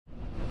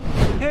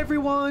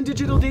everyone,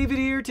 Digital David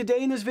here.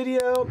 Today in this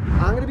video,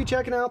 I'm going to be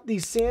checking out the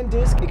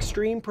SanDisk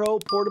Extreme PRO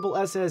Portable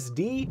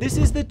SSD. This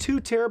is the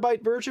 2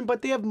 TB version,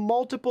 but they have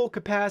multiple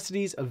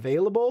capacities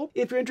available.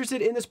 If you're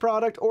interested in this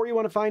product or you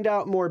want to find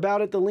out more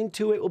about it, the link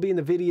to it will be in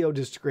the video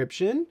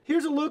description.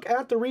 Here's a look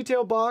at the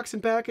retail box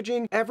and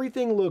packaging.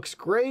 Everything looks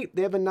great.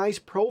 They have a nice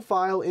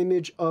profile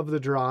image of the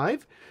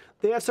drive.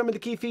 They have some of the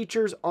key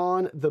features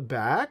on the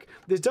back.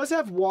 This does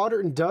have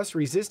water and dust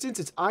resistance.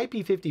 It's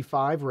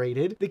IP55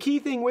 rated. The key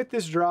thing with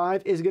this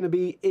drive is going to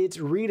be its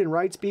read and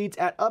write speeds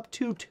at up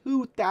to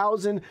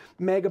 2,000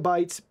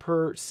 megabytes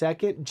per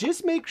second.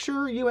 Just make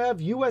sure you have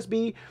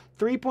USB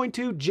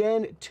 3.2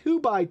 Gen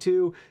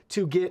 2x2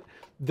 to get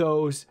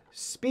those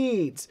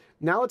speeds.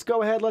 Now let's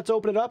go ahead, let's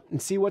open it up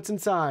and see what's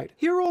inside.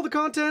 Here are all the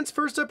contents.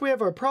 First up, we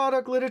have our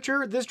product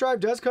literature. This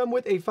drive does come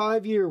with a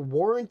 5-year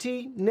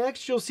warranty.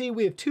 Next, you'll see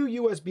we have 2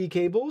 USB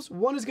cables.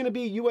 One is going to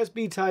be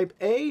USB Type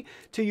A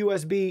to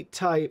USB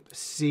Type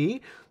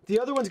C. The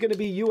other one's going to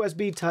be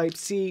USB Type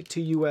C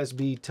to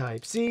USB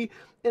Type C.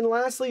 And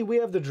lastly, we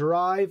have the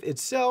drive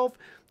itself.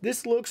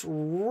 This looks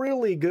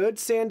really good.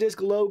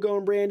 SanDisk logo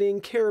and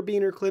branding,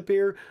 carabiner clip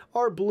here,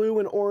 our blue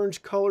and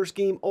orange color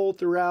scheme all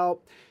throughout.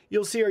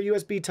 You'll see our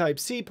USB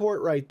Type-C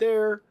port right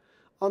there.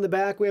 On the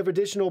back, we have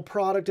additional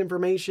product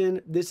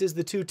information. This is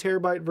the 2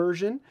 TB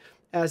version,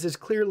 as is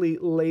clearly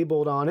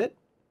labeled on it.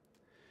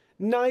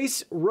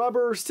 Nice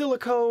rubber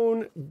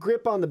silicone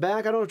grip on the back.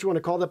 I don't know what you want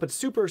to call that, but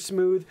super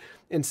smooth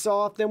and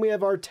soft. Then we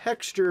have our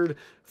textured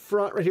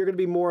front right here, going to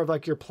be more of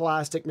like your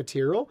plastic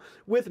material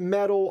with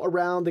metal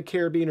around the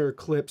carabiner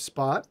clip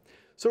spot.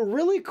 So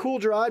really cool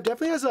drive,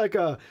 definitely has like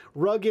a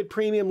rugged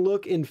premium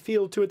look and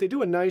feel to it. They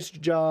do a nice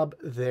job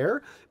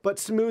there, but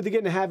smooth to get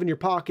and have in your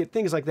pocket,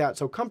 things like that.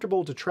 So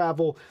comfortable to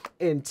travel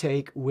and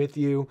take with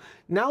you.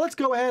 Now let's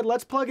go ahead,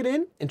 let's plug it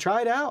in and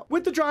try it out.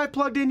 With the drive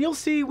plugged in, you'll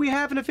see we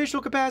have an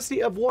official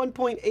capacity of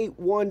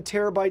 1.81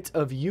 terabytes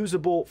of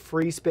usable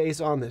free space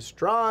on this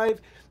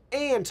drive.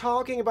 And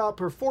talking about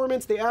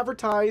performance, they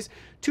advertise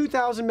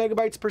 2,000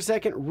 megabytes per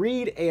second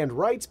read and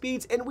write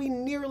speeds, and we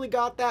nearly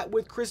got that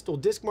with Crystal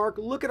Disk Mark.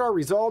 Look at our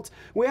results.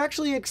 We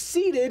actually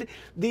exceeded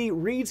the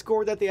read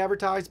score that they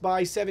advertised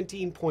by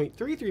 17.33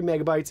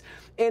 megabytes,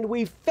 and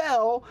we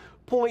fell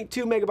 0.2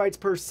 megabytes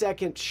per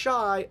second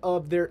shy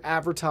of their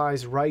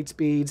advertised write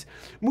speeds.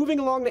 Moving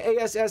along to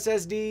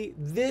AS/SSD,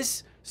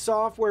 this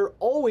software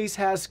always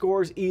has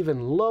scores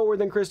even lower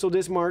than Crystal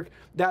Disk Mark.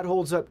 That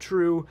holds up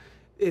true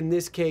in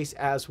this case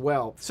as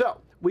well. So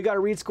we got a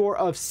read score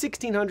of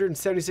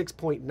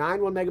 1,676.91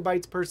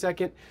 megabytes per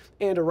second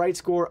and a write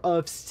score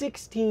of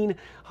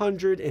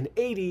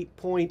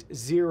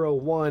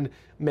 1,680.01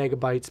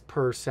 megabytes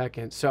per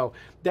second. So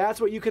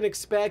that's what you can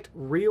expect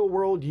real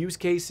world use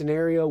case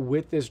scenario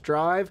with this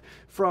drive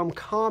from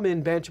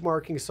common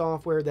benchmarking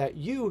software that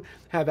you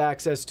have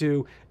access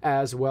to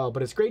as well.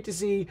 But it's great to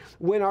see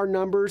when our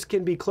numbers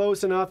can be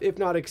close enough, if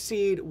not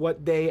exceed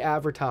what they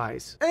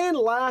advertise. And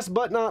last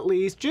but not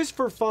least, just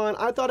for fun,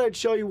 I thought I'd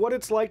show you what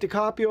it's like to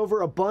copy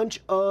over a bunch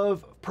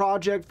of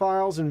project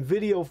files and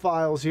video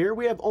files here.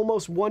 We have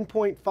almost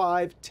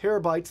 1.5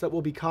 terabytes that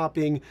we'll be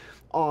copying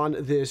on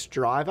this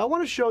drive. I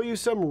want to show you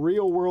some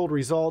real world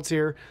results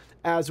here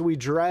as we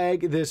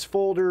drag this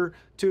folder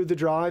to the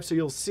drive, so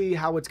you'll see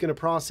how it's going to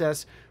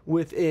process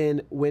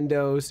within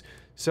Windows.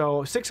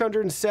 So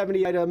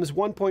 670 items,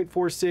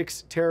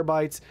 1.46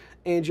 terabytes,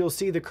 and you'll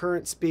see the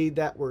current speed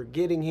that we're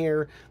getting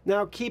here.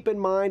 Now keep in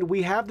mind,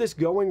 we have this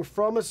going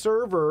from a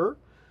server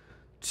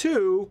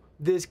to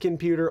this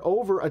computer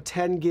over a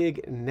 10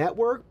 gig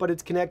network, but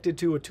it's connected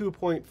to a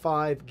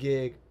 2.5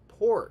 gig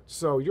port.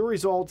 So your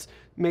results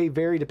may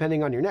vary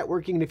depending on your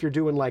networking, and if you're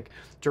doing like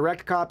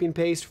direct copy and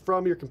paste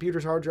from your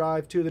computer's hard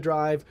drive to the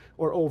drive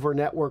or over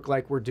network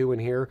like we're doing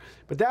here.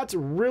 But that's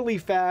really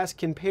fast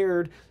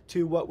compared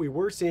to what we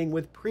were seeing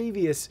with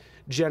previous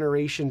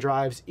generation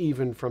drives,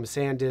 even from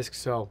SanDisk.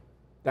 So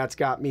that's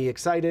got me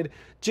excited.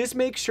 Just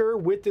make sure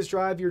with this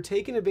drive you're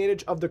taking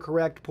advantage of the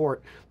correct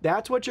port.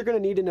 That's what you're going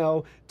to need to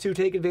know to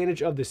take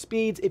advantage of the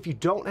speeds. If you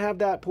don't have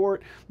that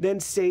port, then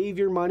save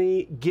your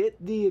money. Get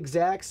the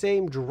exact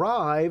same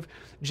drive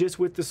just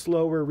with the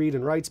slower read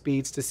and write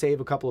speeds to save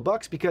a couple of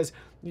bucks, because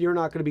you're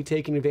not going to be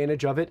taking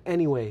advantage of it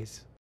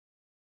anyways.